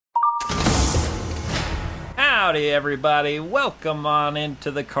Howdy, everybody. Welcome on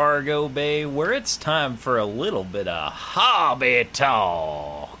into the cargo bay where it's time for a little bit of hobby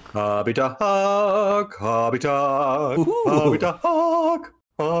talk. Hobby talk, hobby talk, Ooh. hobby talk,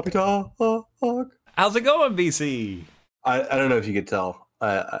 hobby talk. How's it going, BC? I don't know if you could tell.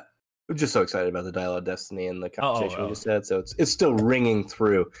 I'm just so excited about the Dial of Destiny and the conversation we just had. So it's still ringing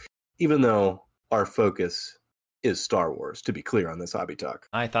through, even though our focus is Star Wars. To be clear on this hobby talk,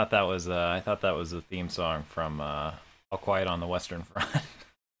 I thought that was the theme song from All Quiet on the Western Front.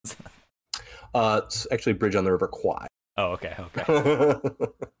 It's actually Bridge on the River Kwai. Oh, okay.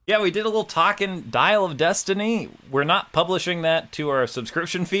 Yeah, we did a little talking Dial of Destiny. We're not publishing that to our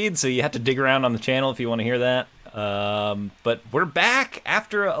subscription feed, so you have to dig around on the channel if you want to hear that. But we're back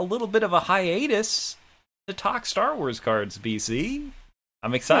after a little bit of a hiatus to talk Star Wars cards, BC.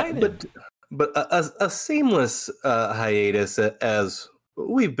 I'm excited. But a seamless hiatus, as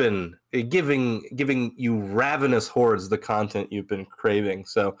we've been giving you ravenous hordes the content you've been craving.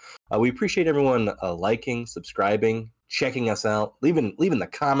 So we appreciate everyone liking, subscribing, checking us out, leaving the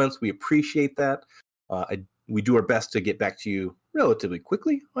comments. We appreciate that. We do our best to get back to you relatively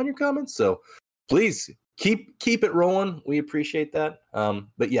quickly on your comments. So please keep it rolling. We appreciate that.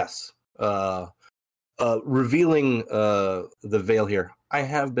 But yes, revealing the veil here. I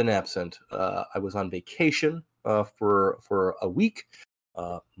have been absent. I was on vacation for a week,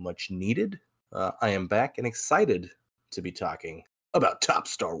 much needed. I am back and excited to be talking about top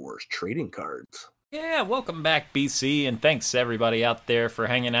Star Wars trading cards. Yeah, welcome back, BC, and thanks to everybody out there for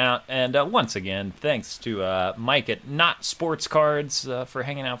hanging out. And once again, thanks to Mike at Not Sports Cards for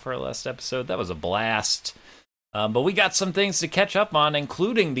hanging out for our last episode. That was a blast. But we got some things to catch up on,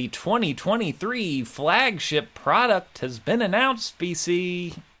 including the 2023 flagship product has been announced,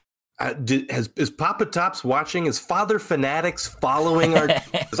 BC. Is Papa Tops watching? Is Father Fanatics following our...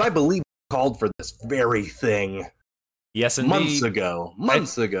 Because I believe he called for this very thing. Yes, indeed.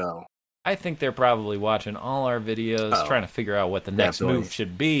 Months ago. I think they're probably watching all our videos, trying to figure out what the next move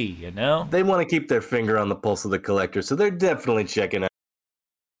should be, you know? They want to keep their finger on the pulse of the collector, so they're definitely checking out.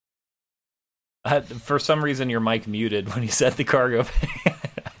 For some reason, your mic muted when you said the cargo bay.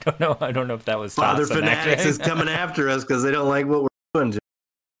 I don't know if that was Father Fanatics is coming after us because they don't like what we're doing.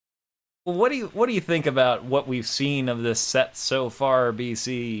 Well, what do you think about what we've seen of this set so far,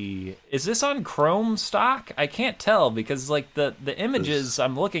 BC? Is this on Chrome stock? I can't tell because like the images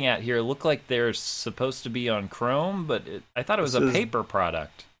I'm looking at here look like they're supposed to be on Chrome, but I thought it was a paper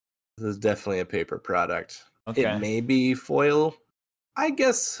product. This is definitely a paper product. Okay. It may be foil. I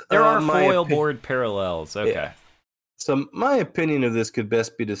guess there are foil board parallels. Okay. Yeah. So my opinion of this could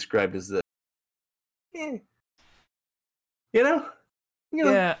best be described as this. You know?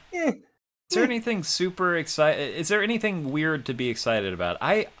 Yeah. Is there anything super excited? Is there anything weird to be excited about?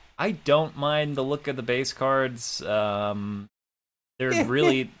 I don't mind the look of the base cards. There's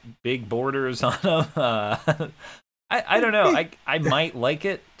really big borders on them. I don't know. I might like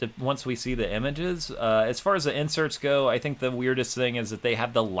it once we see the images. As far as the inserts go, I think the weirdest thing is that they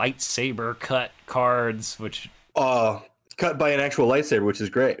have the lightsaber cut cards, which cut by an actual lightsaber, which is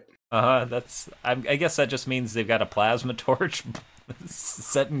great. That's. I guess that just means they've got a plasma torch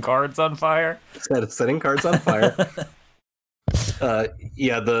setting cards on fire. Setting cards on fire.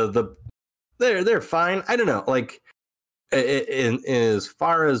 Yeah, they're fine. I don't know. Like, in as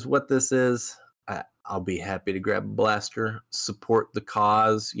far as what this is. I'll be happy to grab a blaster, support the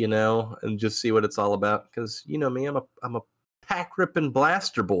cause, and just see what it's all about. Because you know me, I'm a pack ripping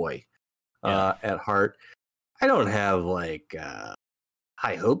blaster boy at heart. I don't have like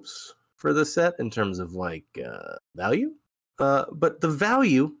high hopes for this set in terms of like value, but the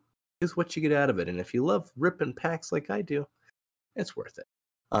value is what you get out of it. And if you love ripping packs like I do, it's worth it.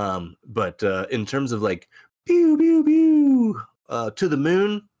 But in terms of like pew pew pew to the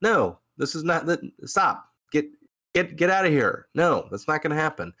moon, no. This is not that. Stop. Get out of here. No, that's not going to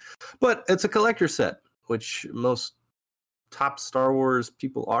happen. But it's a collector set, which most top Star Wars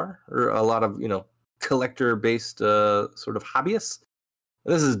people are, or a lot of collector-based sort of hobbyists.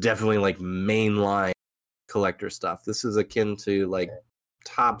 This is definitely like mainline collector stuff. This is akin to like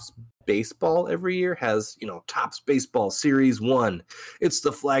Topps Baseball every year has Topps Baseball Series 1. It's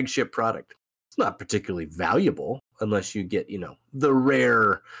the flagship product. It's not particularly valuable unless you get the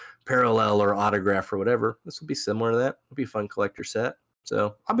rare parallel or autograph or whatever. This will be similar to that. It'll be a fun collector set.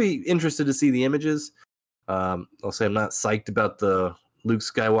 So I'll be interested to see the images. I'll say I'm not psyched about the Luke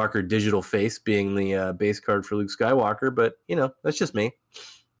Skywalker digital face being the base card for Luke Skywalker, but that's just me.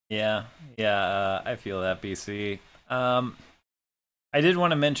 Yeah, I feel that, BC. I did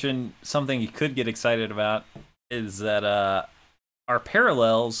want to mention something you could get excited about is that our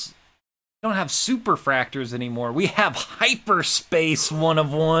parallels don't have superfractors anymore. We have hyperspace one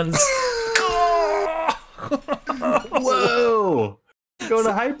of ones. Whoa! Going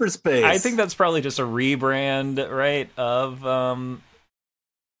to hyperspace. I think that's probably just a rebrand, right? Of I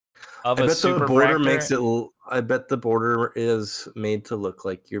a bet the border superfractor. makes it. I bet the border is made to look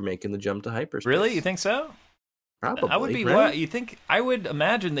like you're making the jump to hyperspace. Really? You think so? Probably. I would be right? what you think. I would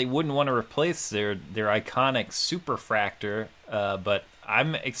imagine they wouldn't want to replace their iconic superfractor, but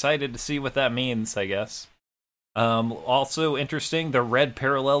I'm excited to see what that means. I guess. Also interesting, the red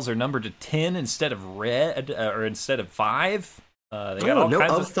parallels are numbered to 10 instead of or instead of 5. They got all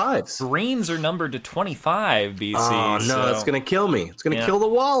kinds of fives. Greens are numbered to 25 BC. Oh no, that's gonna kill me. It's gonna kill the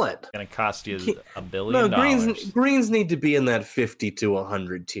wallet. It's gonna cost you $1 billion. No, greens need to be in that 50 to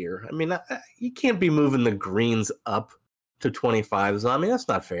 100 tier. I mean, you can't be moving the greens up to 25s. I mean, that's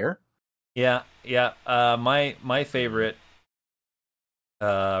not fair. Yeah. My favorite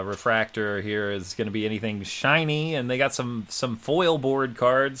refractor here is going to be anything shiny, and they got some foil board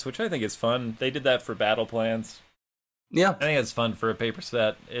cards, which I think is fun. They did that for battle plans. Yeah, I think it's fun for a paper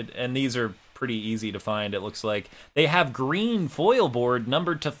set. And these are pretty easy to find. It looks like they have green foil board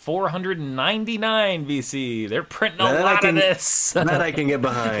numbered to 499 VC. They're printing a lot of this. That I can get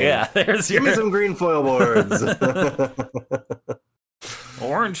behind. Yeah, give me some green foil boards.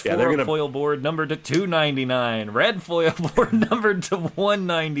 Orange foil board numbered to 299. Red foil board numbered to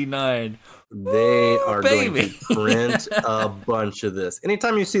 199. They are going to print a bunch of this.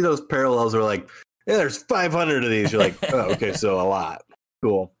 Anytime you see those parallels are like, yeah, there's 500 of these. You're like, oh, okay, so a lot.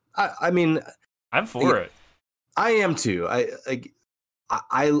 Cool. I mean, I'm for it. I am too. I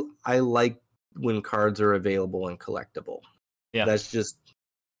like when cards are available and collectible. Yeah, that's just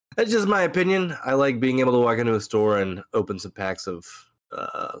my opinion. I like being able to walk into a store and open some packs of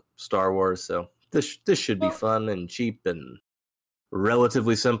Star Wars. So this should be fun and cheap and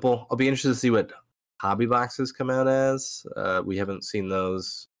relatively simple. I'll be interested to see what hobby boxes come out as. We haven't seen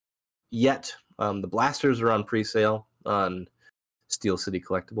those yet. The blasters are on pre-sale on Steel City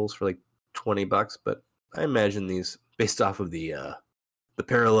Collectibles for like $20, but I imagine these, based off of the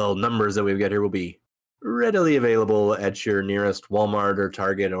parallel numbers that we've got here, will be readily available at your nearest Walmart or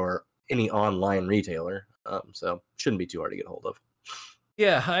Target or any online retailer. So shouldn't be too hard to get a hold of.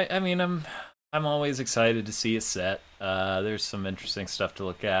 Yeah, I mean, I'm always excited to see a set. There's some interesting stuff to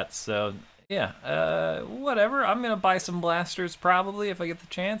look at. So yeah, whatever. I'm gonna buy some blasters probably if I get the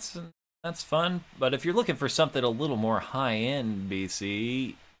chance, and that's fun. But if you're looking for something a little more high end,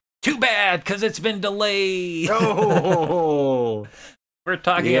 BC, too bad, because it's been delayed. Oh. We're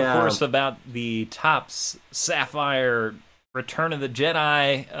talking, of course, about the Topps Sapphire Return of the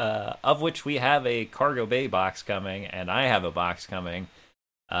Jedi, of which we have a Cargo Bay box coming, and I have a box coming.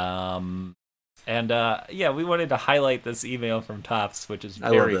 We wanted to highlight this email from Topps, which is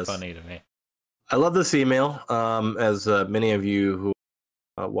very funny to me. I love this email. As many of you who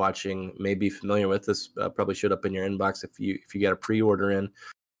are watching may be familiar with this, probably showed up in your inbox if you got a pre-order in.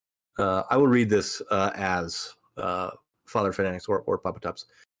 I will read this as Father Fanatics or Papa Topps.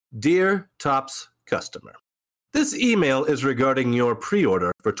 Dear Topps customer, this email is regarding your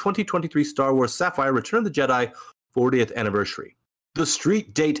pre-order for 2023 Star Wars Sapphire Return of the Jedi 40th anniversary. The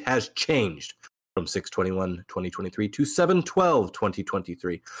street date has changed from 6/21/2023 to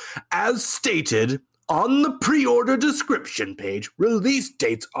 7/12/2023. As stated on the pre-order description page, release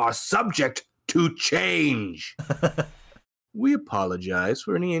dates are subject to change. We apologize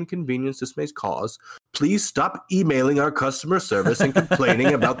for any inconvenience this may cause. Please stop emailing our customer service and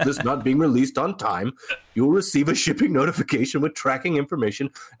complaining about this not being released on time. You'll receive a shipping notification with tracking information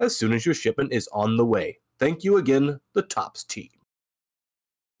as soon as your shipment is on the way. Thank you again, the Topps team.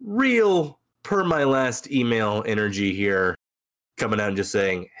 Real, per my last email energy here, coming out and just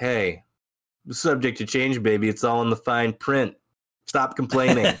saying, hey, subject to change, baby. It's all in the fine print. Stop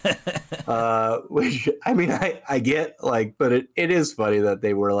complaining. Which, I mean, I get, like, but it is funny that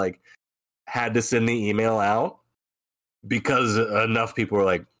they were like, had to send the email out because enough people were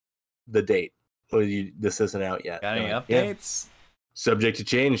like, the date. Well, this isn't out yet. Got any updates? Yeah. Subject to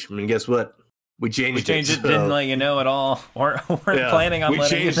change. I mean, guess what? We changed it. So. Didn't let you know at all. Weren't planning on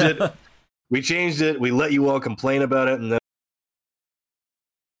letting you know. It. We changed it. We let you all complain about it, and then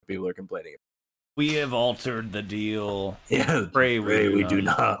people are complaining. We have altered the deal. Yeah, pray we do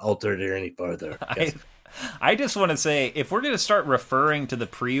not alter it any further. I just want to say, if we're going to start referring to the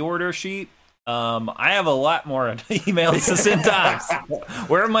pre-order sheet, I have a lot more emails to send Topps.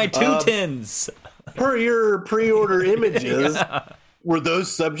 Where are my 2 tins? Per your pre-order images, were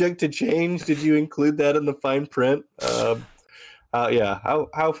those subject to change? Did you include that in the fine print? How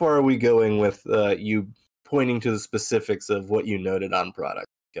far are we going with you pointing to the specifics of what you noted on product?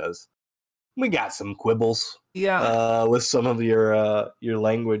 Because we got some quibbles. Yeah. With some of your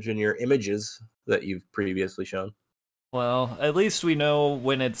language and your images that you've previously shown. Well, at least we know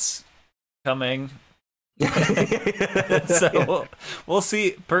when it's coming. So we'll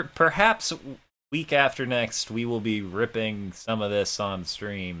see. Perhaps week after next, we will be ripping some of this on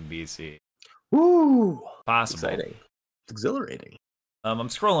stream, BC. Woo! Possible. Exciting. It's exhilarating. I'm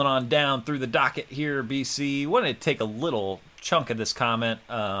scrolling on down through the docket here, BC. Wanted to take a little chunk of this comment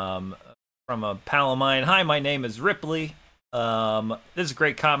from a pal of mine. Hi, my name is Ripley. This is a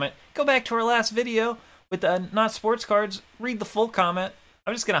great comment. Go back to our last video with not sports cards. Read the full comment.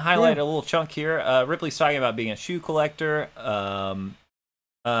 I'm just going to highlight a little chunk here. Ripley's talking about being a shoe collector.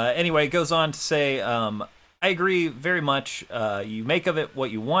 Anyway, it goes on to say, I agree very much. You make of it what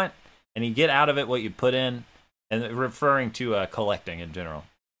you want, and you get out of it what you put in, and referring to collecting in general.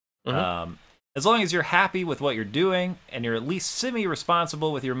 Mm-hmm. As long as you're happy with what you're doing, and you're at least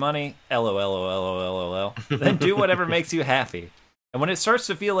semi-responsible with your money, LOL, then do whatever makes you happy. And when it starts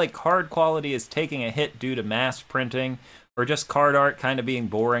to feel like card quality is taking a hit due to mass printing, or just card art kind of being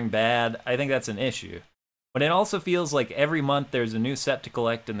boring bad, I think that's an issue. When it also feels like every month there's a new set to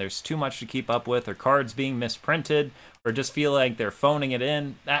collect and there's too much to keep up with, or cards being misprinted, or just feel like they're phoning it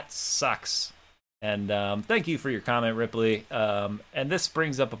in, that sucks. And thank you for your comment, Ripley. And this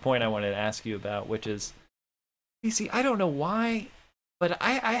brings up a point I wanted to ask you about, which is, BC, I don't know why, but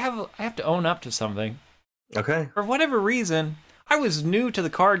I have to own up to something. Okay. For whatever reason, I was new to the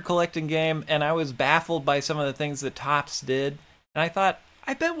card collecting game, and I was baffled by some of the things that Topps did. And I thought,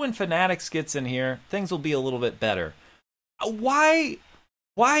 I bet when Fanatics gets in here, things will be a little bit better. Why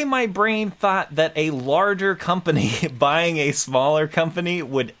my brain thought that a larger company buying a smaller company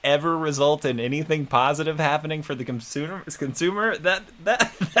would ever result in anything positive happening for the consumer,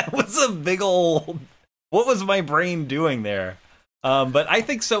 that was a big old... What was my brain doing there? But I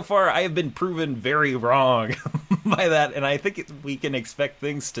think so far I have been proven very wrong by that, and I think we can expect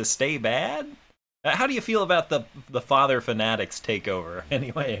things to stay bad. How do you feel about the Father Fanatics takeover?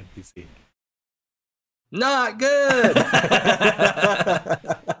 Anyway, NBC. Not good.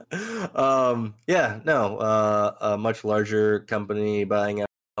 A much larger company buying a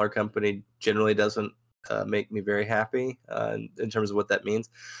smaller company generally doesn't make me very happy in terms of what that means.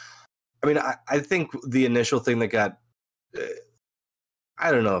 I mean, I think the initial thing that got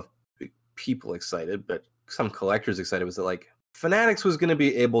I don't know if people excited, but some collectors excited was that like Fanatics was going to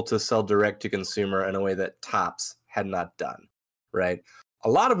be able to sell direct to consumer in a way that Topps had not done, right? A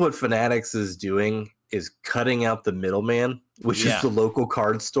lot of what Fanatics is doing is cutting out the middleman, which is the local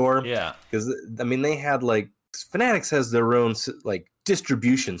card store. Yeah. Because, I mean, they had Fanatics has their own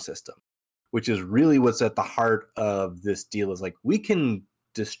distribution system, which is really what's at the heart of this deal is we can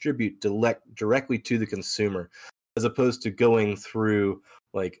distribute directly to the consumer as opposed to going through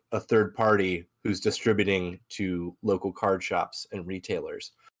a third party who's distributing to local card shops and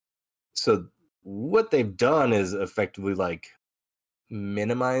retailers. So what they've done is effectively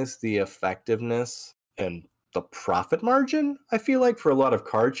minimize the effectiveness and the profit margin, I feel like, for a lot of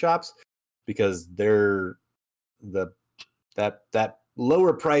card shops, because they're that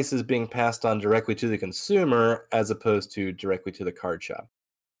lower price is being passed on directly to the consumer as opposed to directly to the card shop,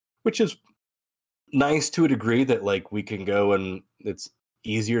 which is nice to a degree that we can go and it's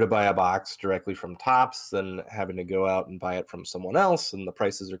easier to buy a box directly from Topps than having to go out and buy it from someone else, and the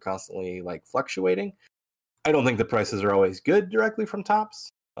prices are constantly fluctuating. I don't think the prices are always good directly from Topps.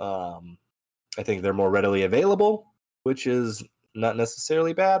 I think they're more readily available, which is not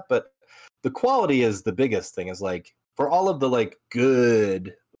necessarily bad, but the quality is the biggest thing. Is for all of the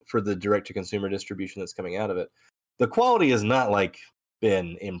good for the direct to consumer distribution that's coming out of it, the quality has not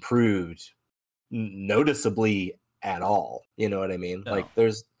been improved noticeably at all. You know what I mean? No.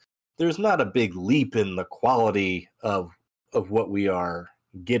 There's not a big leap in the quality of what we are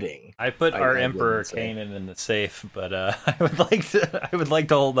getting. I put our Emperor Kanan in the safe, but I would like to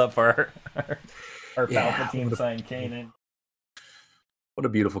hold up our Palpatine signed Kanan. What a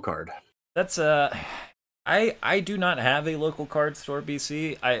beautiful card. That's I do not have a local card store,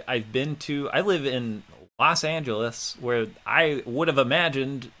 BC. I live in Los Angeles, where I would have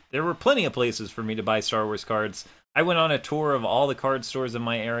imagined there were plenty of places for me to buy Star Wars cards. I went on a tour of all the card stores in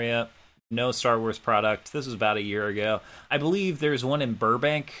my area. No Star Wars product. This was about a year ago. I believe there's one in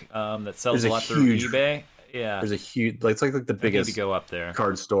Burbank that sells a lot through eBay. Yeah, there's a huge, it's the biggest. I need to go up there.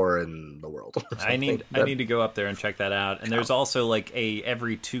 Card store in the world. I need to go up there and check that out. And there's also a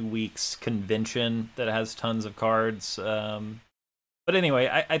every 2 weeks convention that has tons of cards. But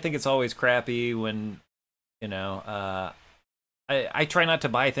anyway, I think it's always crappy when I I try not to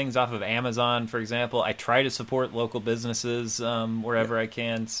buy things off of Amazon, for example. I try to support local businesses wherever I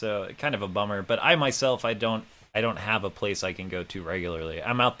can, so kind of a bummer. But I myself, I don't have a place I can go to regularly.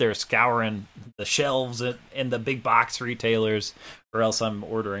 I'm out there scouring the shelves in the big box retailers, or else I'm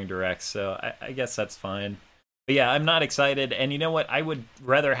ordering direct. So I guess that's fine. But yeah, I'm not excited. And you know what? I would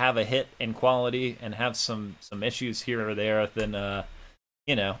rather have a hit in quality and have some issues here or there than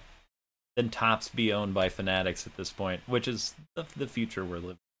than Topps be owned by Fanatics at this point, which is the future we're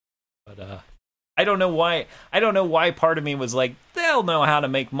living. But I don't know why. I don't know why part of me was like, they'll know how to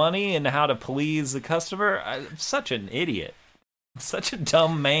make money and how to please the customer. I'm such an idiot, such a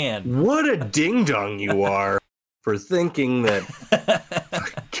dumb man. What a ding dong you are for thinking that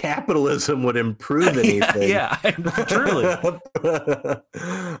capitalism would improve anything. Yeah, truly. No,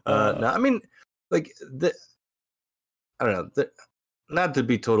 I mean, like I don't know. Not to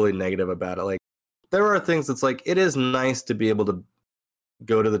be totally negative about it, like there are things that's like it is nice to be able to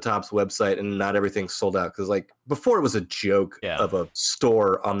go to the Topps website and not everything's sold out, because like before it was a joke of a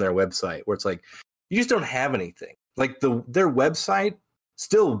store on their website where it's like you just don't have anything. Like their website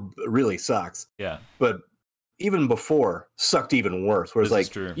still really sucks. Yeah, but even before sucked even worse. Where it's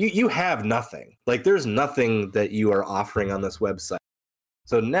like you have nothing. Like there's nothing that you are offering on this website.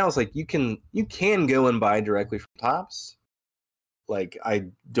 So now it's like you can go and buy directly from Topps. Like, I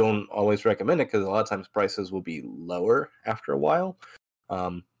don't always recommend it because a lot of times prices will be lower after a while.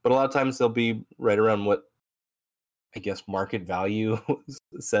 But a lot of times they'll be right around what I guess market value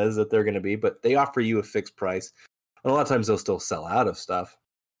says that they're going to be. But they offer you a fixed price. And a lot of times they'll still sell out of stuff.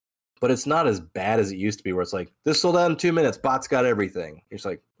 But it's not as bad as it used to be where it's like, this sold out in 2 minutes. Bot's got everything. You're just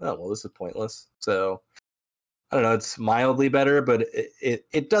like, oh, well, this is pointless. So, I don't know. It's mildly better, but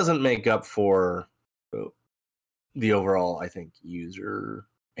it doesn't make up for the overall, I think, user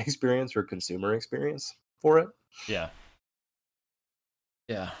experience or consumer experience for it. Yeah.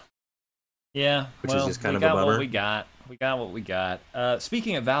 Which is just kind of a bummer. What we got what we got.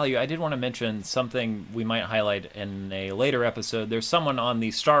 Speaking of value, I did want to mention something we might highlight in a later episode. There's someone on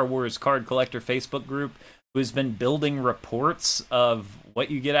the Star Wars Card Collector Facebook group who's been building reports of what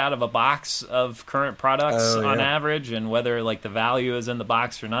you get out of a box of current products on average, and whether like the value is in the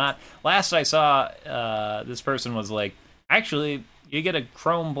box or not. Last I saw, this person was like, actually, you get a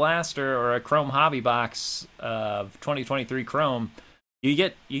Chrome Blaster or a Chrome Hobby box of 2023 Chrome. You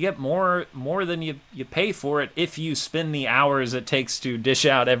get more than you pay for it if you spend the hours it takes to dish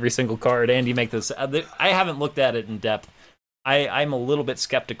out every single card and you make this. I haven't looked at it in depth. I'm a little bit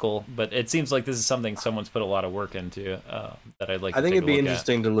skeptical, but it seems like this is something someone's put a lot of work into that I'd like to I think it'd be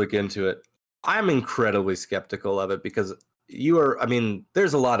interesting at. to look into it. I'm incredibly skeptical of it because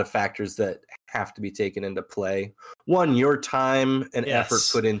there's a lot of factors that have to be taken into play. One, your time and effort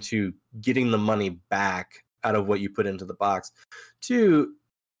put into getting the money back out of what you put into the box. Two,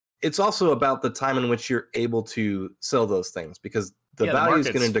 it's also about the time in which you're able to sell those things, because the value is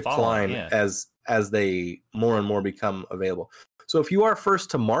going to decline as they more and more become available. So if you are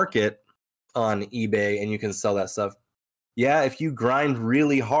first to market on eBay and you can sell that stuff, if you grind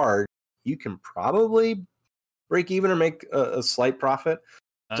really hard, you can probably break even or make a slight profit.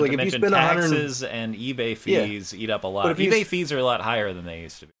 So like if you spend taxes and eBay fees eat up a lot. eBay fees are a lot higher than they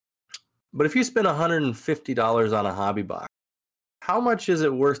used to be. But if you spend $150 on a hobby box, how much is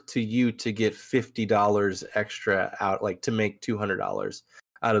it worth to you to get $50 extra out, like to make $200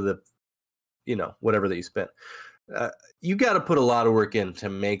 out of the, whatever that you spent? You got to put a lot of work in to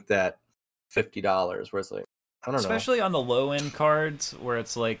make that $50. Where it's like, I don't know. Especially on the low end cards where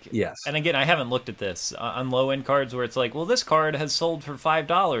it's like, yes. And again, I haven't looked at this on low end cards where it's like, well, this card has sold for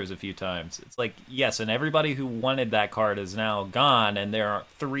 $5 a few times. It's like, yes, and everybody who wanted that card is now gone, and there are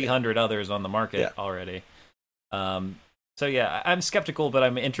 300 others on the market already. So yeah, I'm skeptical, but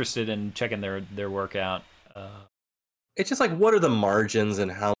I'm interested in checking their work out. It's just like, what are the margins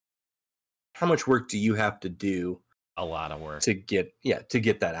and how much work do you have to do? A lot of work to get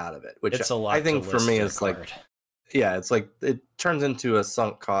that out of it. Which it's a lot. I think for me is like, it's like it turns into a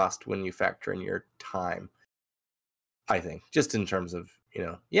sunk cost when you factor in your time. I think just in terms of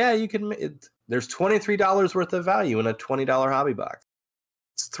you can. There's $23 worth of value in a $20 hobby box.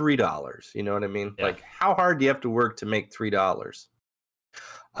 It's $3. You know what I mean? Yeah. Like, how hard do you have to work to make $3?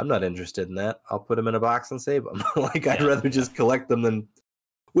 I'm not interested in that. I'll put them in a box and save them. Like, I'd rather just collect them than,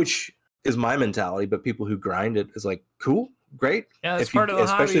 which is my mentality. But people who grind it is like, cool, great. Yeah, that's part of the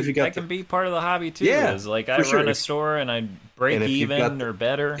hobby. That can be part of the hobby too. Yeah, is like I run a store and I break even or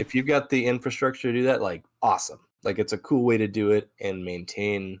better. If you've got the infrastructure to do that, like, awesome. Like, it's a cool way to do it and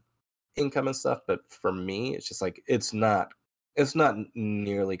maintain income and stuff. But for me, it's just like it's not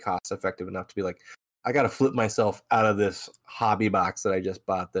nearly cost effective enough to be like, I got to flip myself out of this hobby box that I just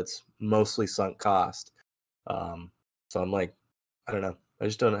bought that's mostly sunk cost. So I'm like, I don't know. I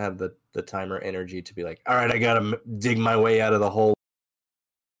just don't have the time or energy to be like, all right, I got to dig my way out of the hole,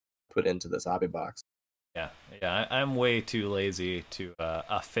 put into this hobby box. Yeah. I'm way too lazy to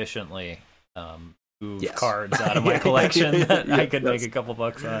efficiently move cards out of my collection that I could make a couple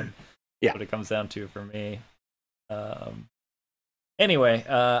bucks on. Yeah. What it comes down to for me. Anyway,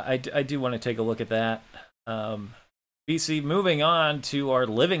 I do want to take a look at that. BC, moving on to our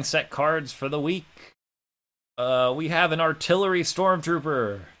living set cards for the week. We have an artillery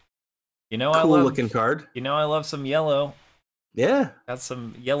stormtrooper. You know, cool looking card. You know, I love some yellow. Yeah. Got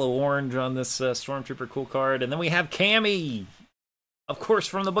some yellow orange on this stormtrooper cool card. And then we have Cammy. Of course,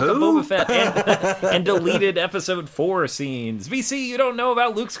 from the Book of Boba Fett and deleted episode 4 scenes. VC, you don't know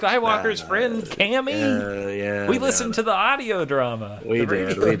about Luke Skywalker's friend, Cammy? Yeah. We listened to the audio drama. We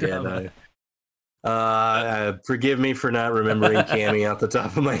did. Forgive me for not remembering Cammy off the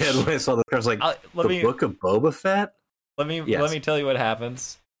top of my head when I saw the card. I was like, Book of Boba Fett? Let me tell you what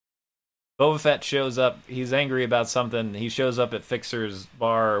happens. Boba Fett shows up. He's angry about something. He shows up at Fixer's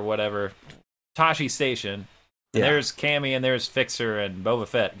bar or whatever. Tashi Station. And there's Cammy and there's Fixer, and Boba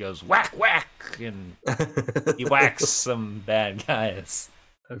Fett goes whack whack, and he whacks some bad guys.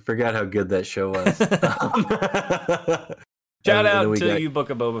 I forgot how good that show was. Shout out to you Book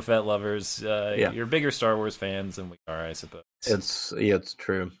of Boba Fett lovers. You're bigger Star Wars fans than we are, I suppose. It's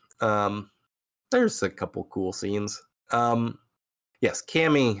true. There's a couple cool scenes. Yes,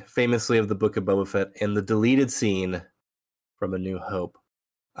 Cammy, famously of the Book of Boba Fett, and the deleted scene from A New Hope.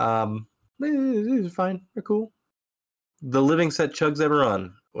 These are fine. They're cool. The living set Chugs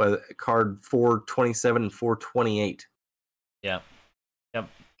Everon, card 427 and 428. Yeah. Yep.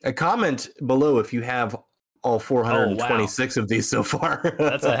 A comment below if you have all 426 of these so far.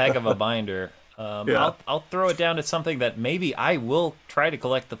 That's a heck of a binder. I'll throw it down to something that maybe I will try to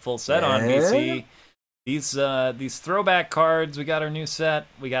collect the full set on, BC. These throwback cards. We got our new set.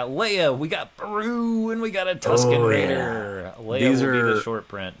 We got Leia. We got Baru, and we got a Tusken Raider. Leia will be the short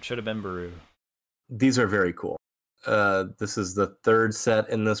print. Should have been Baru. These are very cool. This is the third set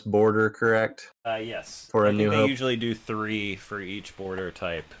in this border, correct? Yes. For A New Hope. They usually do 3 for each border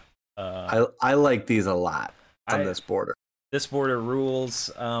type. I like these a lot on this border. This border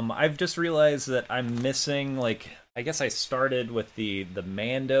rules. I've just realized that I'm missing, I guess I started with the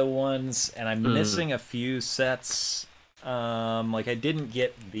Mando ones, and I'm missing a few sets. I didn't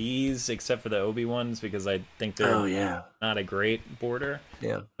get these except for the Obi ones because I think they're not a great border.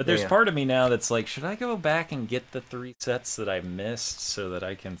 Yeah. But there's part of me now that's like, should I go back and get the 3 sets that I missed so that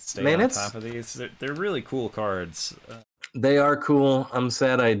I can stay on top of these? They're really cool cards. They are cool. I'm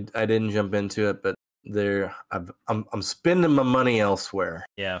sad I didn't jump into it, but I'm spending my money elsewhere.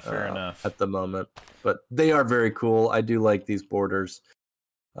 Yeah, fair enough. At the moment. But they are very cool. I do like these borders.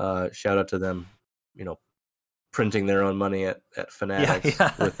 Shout out to them, printing their own money at Fanatics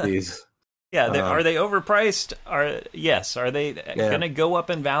with these. Yeah, are they overpriced? Are they going to go up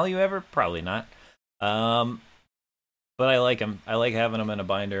in value ever? Probably not. But I like them. I like having them in a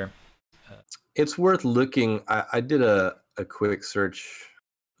binder. It's worth looking. I did a quick search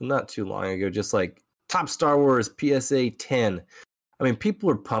not too long ago, just like top Star Wars PSA 10. I mean, people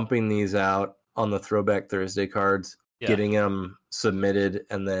are pumping these out on the Throwback Thursday cards, getting them submitted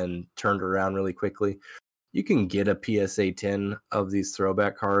and then turned around really quickly. You can get a PSA 10 of these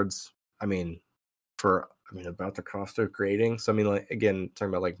throwback cards. About the cost of grading. So, again,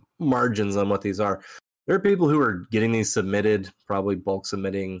 talking about margins on what these are. There are people who are getting these submitted, probably bulk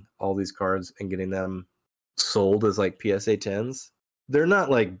submitting all these cards and getting them sold as PSA 10s. They're not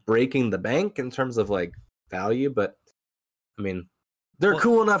breaking the bank in terms of value, but they're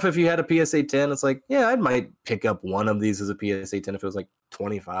cool enough. If you had a PSA 10, it's I might pick up one of these as a PSA 10 if it was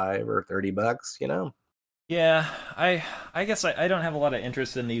 $25 or $30, Yeah, I guess I don't have a lot of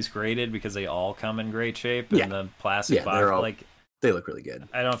interest in these graded because they all come in great shape in the plastic box. They look really good.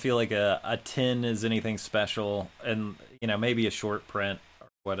 I don't feel like a tin is anything special, and maybe a short print or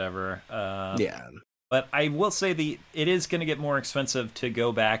whatever. But I will say it is going to get more expensive to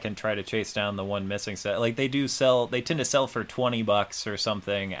go back and try to chase down the one missing set. They tend to sell for $20 or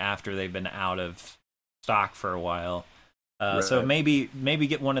something after they've been out of stock for a while. Right. So maybe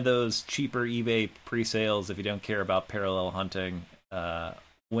get one of those cheaper eBay pre-sales if you don't care about parallel hunting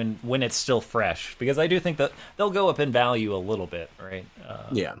when it's still fresh, because I do think that they'll go up in value a little bit, right?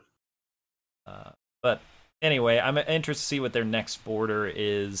 But anyway, I'm interested to see what their next border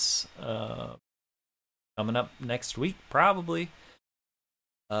is. Coming up next week, probably.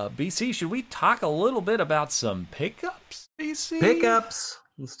 BC, should we talk a little bit about some pickups, BC? Pickups.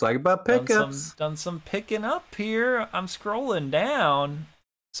 Let's talk about pickups. Done some picking up here. I'm scrolling down.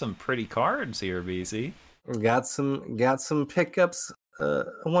 Some pretty cards here, BC. Got some pickups. I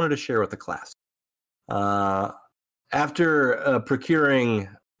wanted to share with the class. After procuring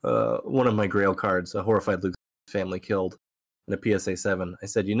one of my Grail cards, a Horrified Luke's Family Killed, in a PSA 7, I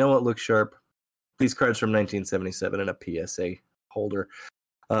said, you know what looks sharp? These cards from 1977 in a PSA holder.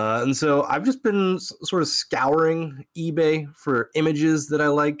 And so I've just been sort of scouring eBay for images that I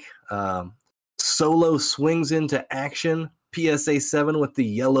like. Solo swings into action, PSA 7 with the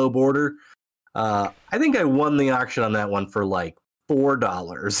yellow border. I think I won the auction on that one for like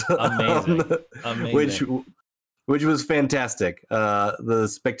 $4. Amazing. Which was fantastic. The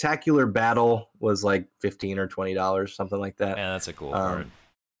Spectacular Battle was like $15 or $20, something like that. Yeah, that's a cool card.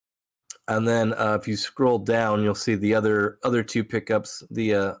 And then if you scroll down, you'll see the other two pickups.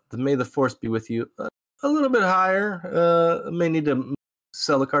 The May the Force Be With You, a little bit higher. May need to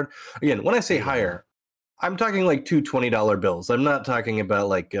sell a card. Again, when I say higher, I'm talking like two $20 bills. I'm not talking about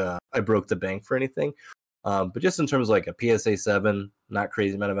like I broke the bank for anything. But just in terms of like a PSA 7, not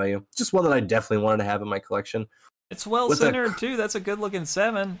crazy amount of value. Just one that I definitely wanted to have in my collection. It's well-centered too. That's a good-looking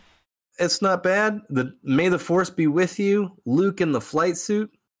 7. It's not bad. The May the Force Be With You, Luke in the flight suit.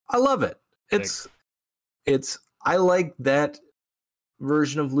 I love it. I like that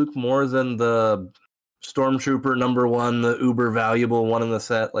version of Luke more than the Stormtrooper number 1, the uber valuable one in the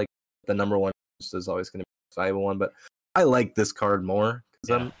set. Like the number 1 is always going to be a valuable one, but I like this card more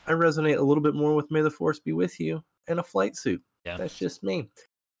because I resonate a little bit more with May the Force Be With You and a flight suit. Yeah, that's just me.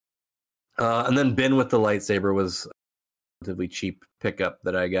 And then Ben with the lightsaber was a relatively cheap pickup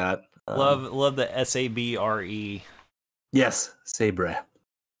that I got. Love the SABRE. Yes, Sabra.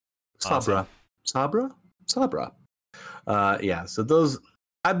 Awesome. Sabra. Yeah, so those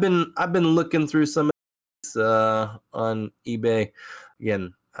I've been looking through some of these, on eBay.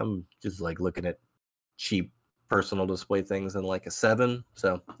 Again, I'm just like looking at cheap personal display things in like a 7.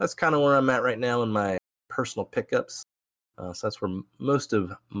 So that's kind of where I'm at right now in my personal pickups. So that's where most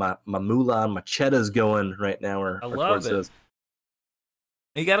of my moolah and my cheddar's going right now. I love it.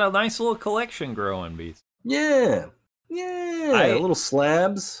 You got a nice little collection growing, Beast. Yeah. Little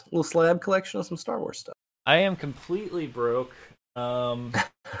slab collection of some Star Wars stuff. I am completely broke,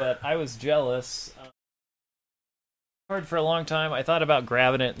 but I was jealous. Card for a long time. I thought about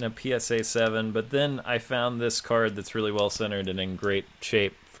grabbing it in a PSA 7, but then I found this card that's really well centered and in great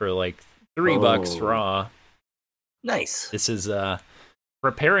shape for like $3 raw. Nice. This is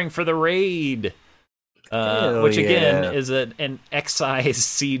Preparing for the Raid, which again is an excised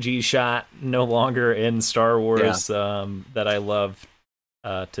CG shot, no longer in Star Wars, that I love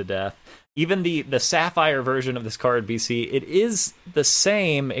to death. Even the Sapphire version of this card, BC, it is the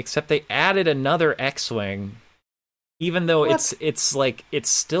same, except they added another X-Wing. Even though it's like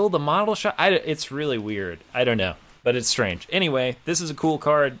it's still the model shot. It's really weird. I don't know, but it's strange. Anyway, this is a cool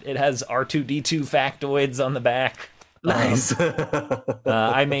card. It has R2-D2 factoids on the back. Nice.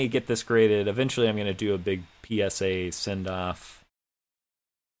 I may get this graded. Eventually, I'm going to do a big PSA send-off.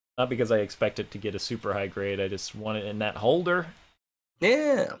 Not because I expect it to get a super high grade. I just want it in that holder.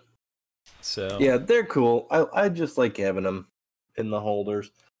 Yeah. So yeah, they're cool. I just like having them in the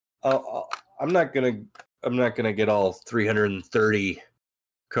holders. I'm not gonna get all 330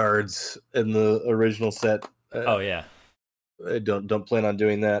 cards in the original set. I don't plan on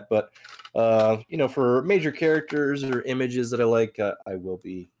doing that, but for major characters or images that I like, I will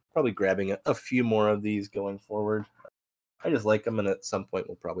be probably grabbing a few more of these going forward. I just like them, and at some point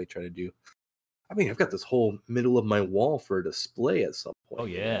we'll probably try to do. I mean, I've got this whole middle of my wall for a display at some point. Oh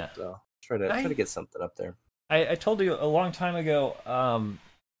yeah, so try to get something up there. I told you a long time ago.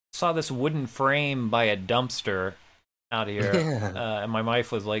 Saw this wooden frame by a dumpster out here, and my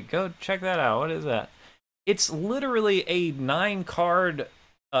wife was like, "Go check that out. What is that?" It's literally a 9-card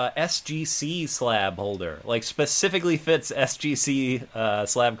SGC slab holder, like specifically fits SGC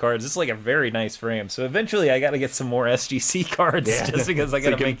slab cards. It's like a very nice frame. So eventually, I got to get some more SGC cards just because I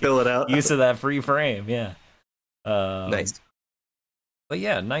got to fill it out. Use of that free frame. Yeah, nice. But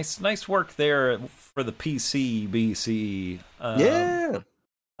yeah, nice work there for the PC BC.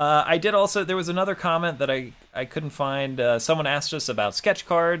 I did also. There was another comment that I couldn't find. Someone asked us about sketch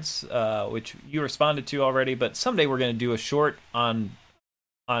cards, which you responded to already. But someday we're going to do a short on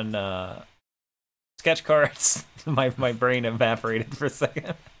sketch cards. my brain evaporated for a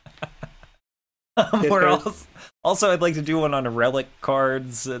second. Also, I'd like to do one on relic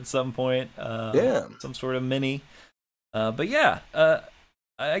cards at some point. Some sort of mini. But yeah,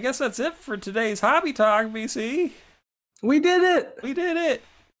 I guess that's it for today's Hobby Talk, BC. We did it.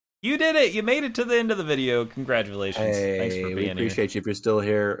 You did it. You made it to the end of the video. Congratulations. Hey, Thanks for being we appreciate you. If you're still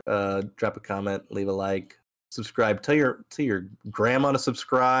here, drop a comment, leave a like, subscribe. Tell your grandma to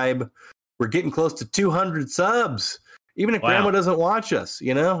subscribe. We're getting close to 200 subs. Even if grandma doesn't watch us,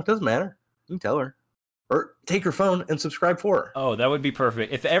 it doesn't matter. You can tell her. Or take her phone and subscribe for her. Oh, that would be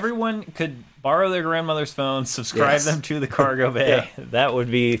perfect. If everyone could borrow their grandmother's phone, subscribe them to the Cargo Bay, that would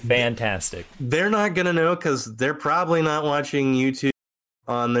be fantastic. They're not going to know because they're probably not watching YouTube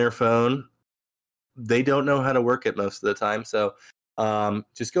on their phone. They don't know how to work it most of the time. So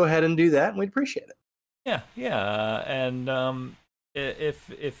just go ahead and do that, and we'd appreciate it. Yeah. And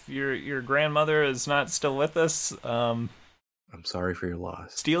if your grandmother is not still with us, I'm sorry for your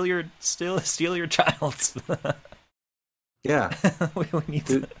loss. Steal your child's. Yeah, we need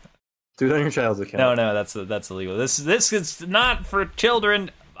to do it on your child's account. No, that's illegal. This is not for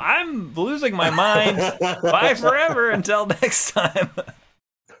children. I'm losing my mind. Bye forever until next time.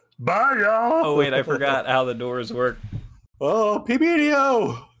 Bye, y'all. Oh wait, I forgot how the doors work. Oh,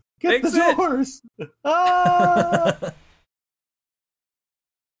 PBDO, get Fix the doors. Ah.